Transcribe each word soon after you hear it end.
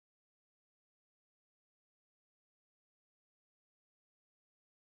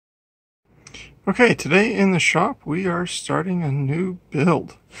Okay, today in the shop we are starting a new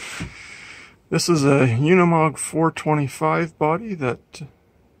build. This is a Unimog 425 body that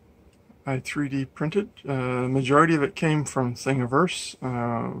I 3D printed. Majority of it came from Thingiverse.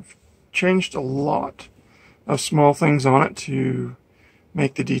 I've changed a lot of small things on it to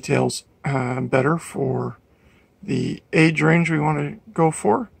make the details better for the age range we want to go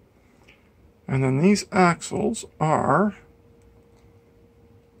for. And then these axles are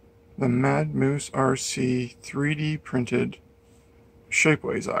the Mad Moose RC 3D printed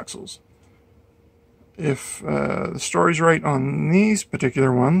Shapeways axles. If the story's right on these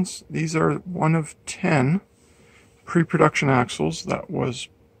particular ones, these are one of 10 pre-production axles that was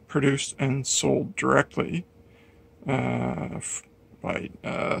produced and sold directly by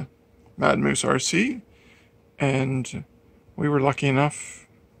Mad Moose RC, and we were lucky enough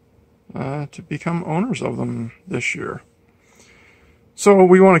to become owners of them this year. So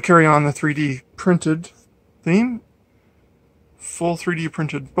we want to carry on the 3D printed theme. Full 3D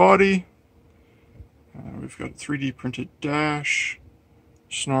printed body. We've got 3D printed dash,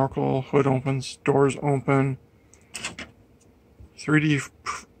 snorkel, hood opens, doors open. 3D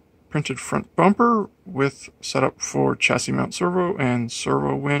printed front bumper with setup for chassis mount servo and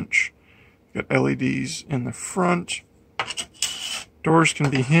servo winch. Got LEDs in the front. Doors can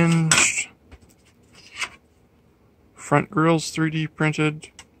be hinged. Front grills 3D printed,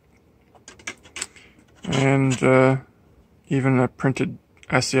 and even a printed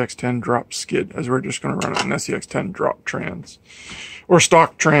SCX10 drop skid, as we're just going to run an SCX10 drop trans or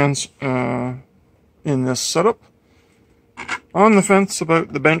stock trans in this setup. On the fence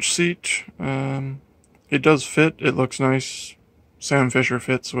about the bench seat, it does fit, it looks nice. Sam Fisher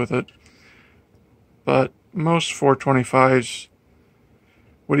fits with it, but most 425s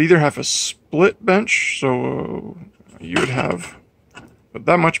would either have a split bench, so you would have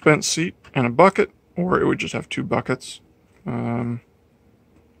that much bench seat and a bucket, or it would just have two buckets. We'll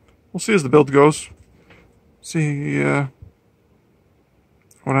see as the build goes. See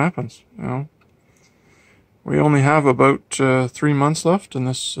what happens. You know, we only have about 3 months left, and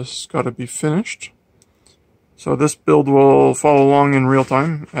this has got to be finished. So this build will follow along in real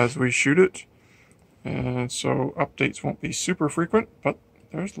time as we shoot it, and so updates won't be super frequent, but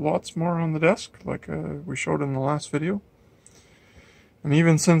there's lots more on the desk, like we showed in the last video. And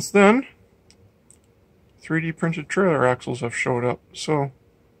even since then, 3D printed trailer axles have showed up, so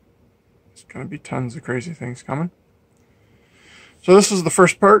there's going to be tons of crazy things coming. So this is the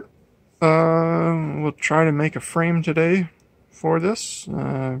first part. We'll try to make a frame today for this.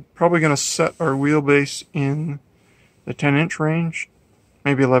 Probably going to set our wheelbase in the 10-inch range,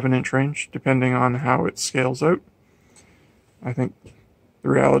 maybe 11-inch range, depending on how it scales out. I think the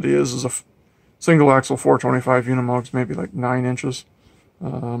reality is a single axle 425 Unimog's maybe like 9 inches.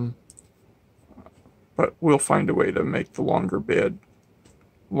 But we'll find a way to make the longer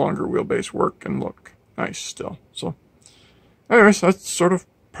wheelbase work and look nice still. So anyways, that's sort of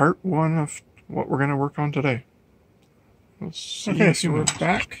part one of what we're going to work on today. We'll see. Okay, so we're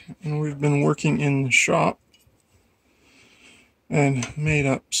back, and we've been working in the shop and made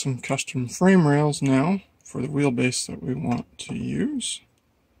up some custom frame rails now for the wheelbase that we want to use.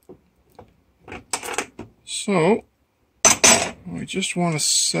 So we just want to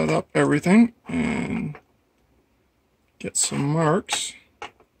set up everything and get some marks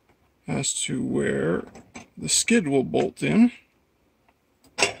as to where the skid will bolt in.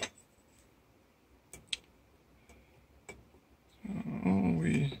 So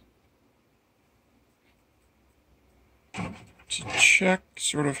we to check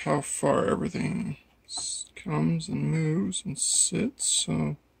sort of how far everything comes and moves and sits,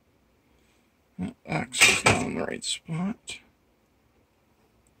 so that axle's not in the right spot.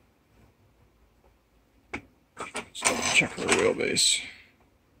 Let's double check our wheelbase.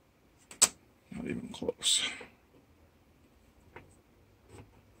 Not even close.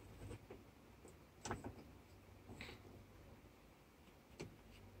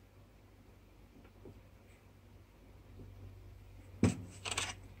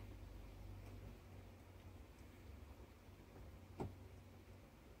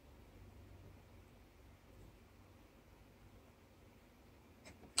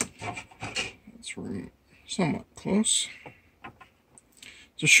 We're somewhat close.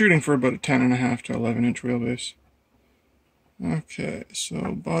 So shooting for about a 10.5 to 11-inch wheelbase. Okay,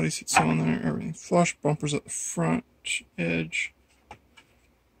 so body sits on there, everything flush, bumpers at the front edge.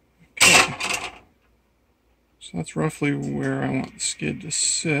 Okay, so that's roughly where I want the skid to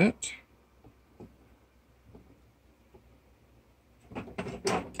sit. So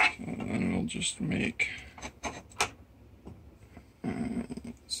then we'll just make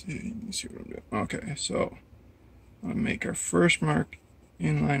see what I'm doing. Okay, so I'll make our first mark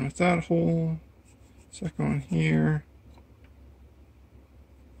in line with that hole. Second one here.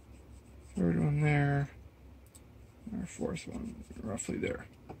 Third one there. Our fourth one roughly there.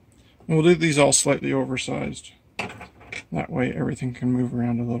 And we'll do these all slightly oversized. That way everything can move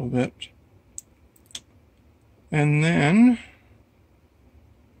around a little bit. And then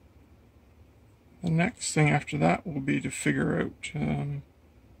the next thing after that will be to figure out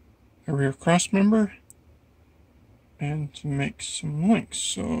a rear cross member and to make some links.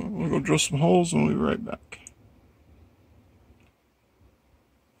 So we'll go drill some holes and we'll be right back.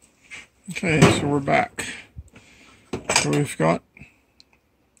 Okay, so we're back. So we've got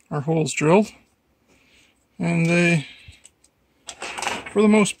our holes drilled and they, for the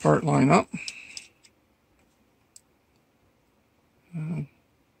most part, line up.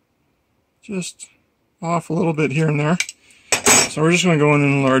 Just off a little bit here and there. So we're just going to go in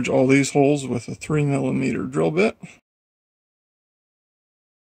and enlarge all these holes with a 3mm drill bit.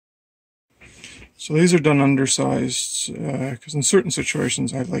 So these are done undersized because in certain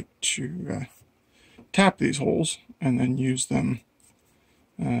situations I like to tap these holes and then use them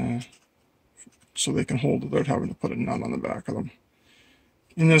so they can hold without having to put a nut on the back of them.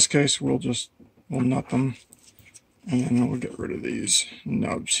 In this case we'll nut them and then we'll get rid of these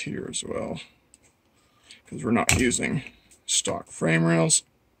nubs here as well because we're not using stock frame rails.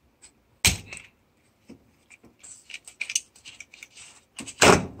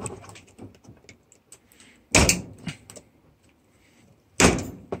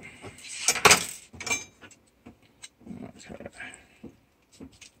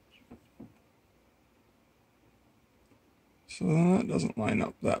 So that doesn't line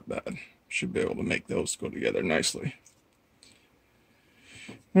up that bad. Should be able to make those go together nicely.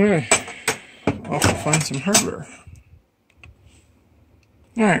 Alright, off to find some hardware.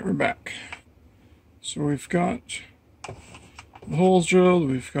 Alright, we're back. So we've got the holes drilled,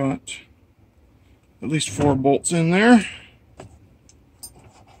 we've got at least 4 bolts in there.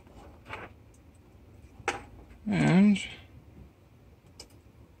 And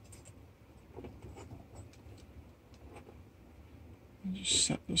just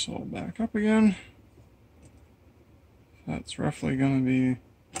set this all back up again. That's roughly going to be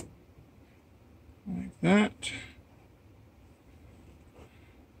like that.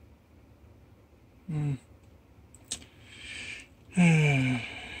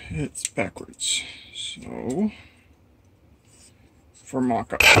 It's backwards. So, for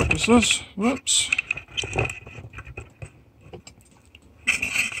mock-up purposes, whoops.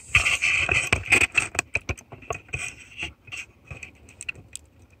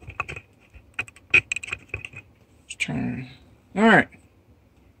 Alright,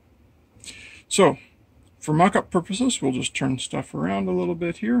 so for mock-up purposes we'll just turn stuff around a little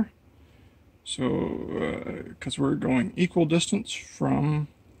bit here. So because we're going equal distance from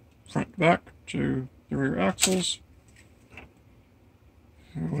front to back to the rear axles,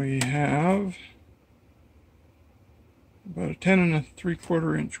 we have about a 10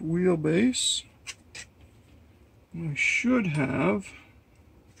 3/4 inch wheelbase. We should have,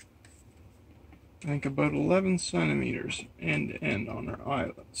 I think, about 11 centimeters end to end on our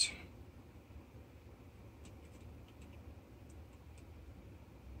eyelets.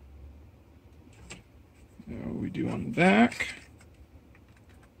 We do on the back.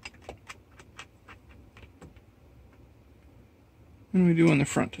 And we do on the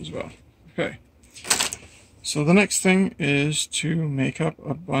front as well. Okay. So the next thing is to make up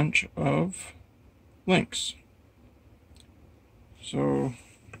a bunch of links. So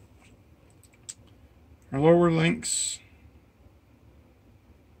our lower links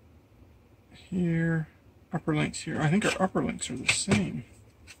here, upper links here. I think our upper links are the same.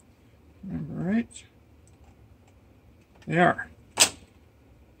 Remember right? They are.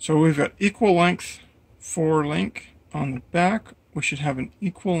 So we've got equal length 4 link on the back. We should have an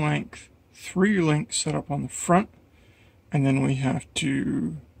equal length 3 link set up on the front. And then we have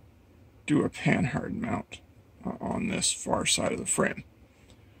to do a panhard mount on this far side of the frame,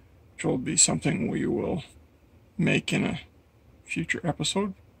 which will be something we will make in a future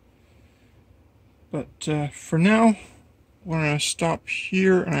episode. But for now, we're going to stop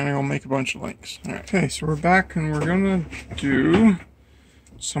here and I'm going to make a bunch of links. Alright, okay, so we're back and we're going to do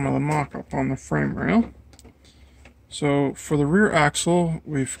some of the mock-up on the frame rail. So for the rear axle,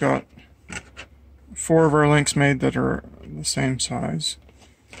 we've got 4 of our links made that are the same size.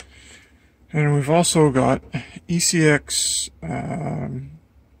 And we've also got ECX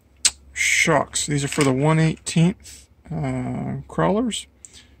shocks. These are for the 1/18 crawlers.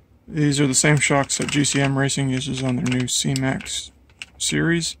 These are the same shocks that GCM Racing uses on their new C-Max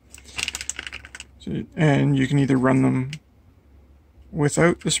series. And you can either run them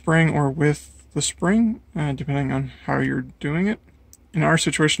without the spring or with the spring, depending on how you're doing it. In our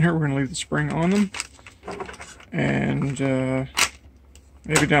situation here, we're going to leave the spring on them. And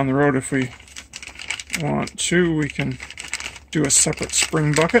maybe down the road, if we want to, we can do a separate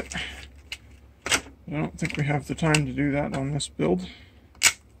spring bucket. I don't think we have the time to do that on this build.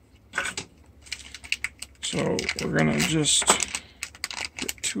 So we're going to just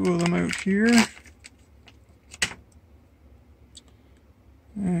get 2 of them out here.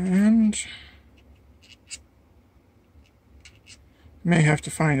 And may have to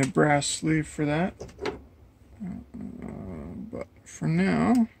find a brass sleeve for that. But for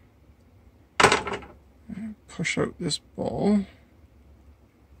now, push out this ball.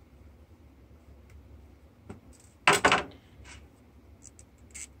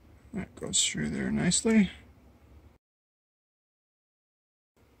 That goes through there nicely.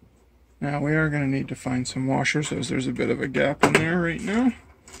 Now we are going to need to find some washers, as there's a bit of a gap in there right now.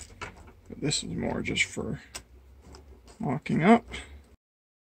 But this is more just for mocking up.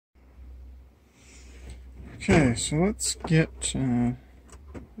 Okay, so let's get the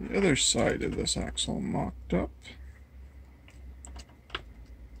other side of this axle mocked up.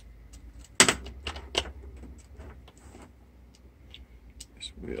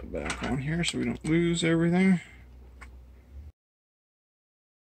 This wheel back on here so we don't lose everything.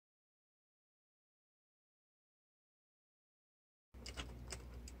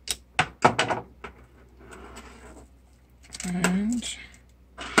 And get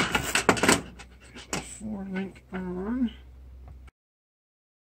the 4-link on.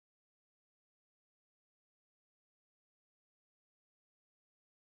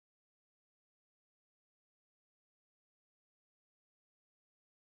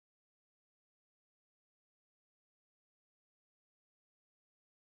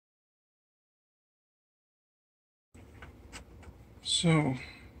 So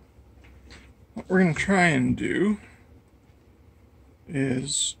what we're going to try and do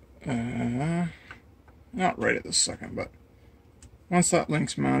is, not right at this second, but once that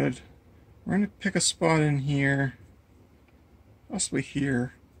link's mounted, we're going to pick a spot in here, possibly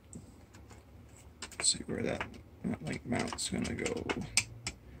here. Let's see where that link mount's going to go.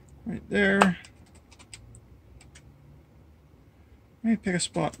 Right there. Maybe pick a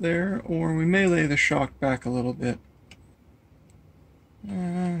spot there, or we may lay the shock back a little bit.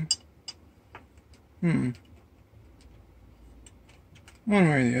 One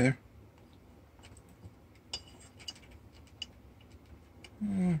way or the other.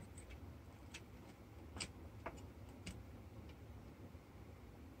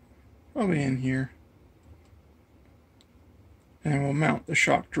 Probably in here. And we'll mount the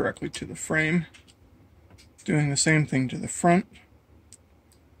shock directly to the frame, doing the same thing to the front,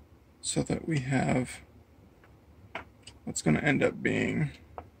 so that we have what's going to end up being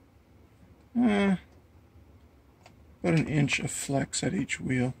about an inch of flex at each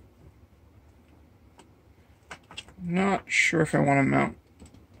wheel. Not sure if I want to mount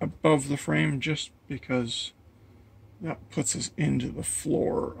above the frame, just because that puts us into the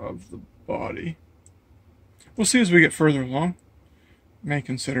floor of the body. We'll see as we get further along. May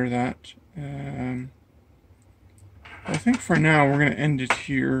consider that. I think for now we're going to end it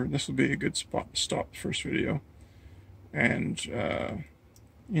here. This will be a good spot to stop the first video. And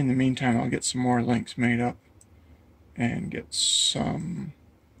in the meantime, I'll get some more links made up and get some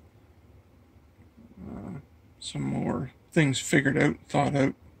more things figured out, thought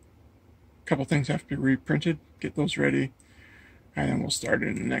out. A couple things have to be reprinted, get those ready, and then we'll start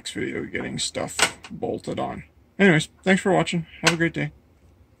in the next video getting stuff bolted on. Anyways, thanks for watching. Have a great day.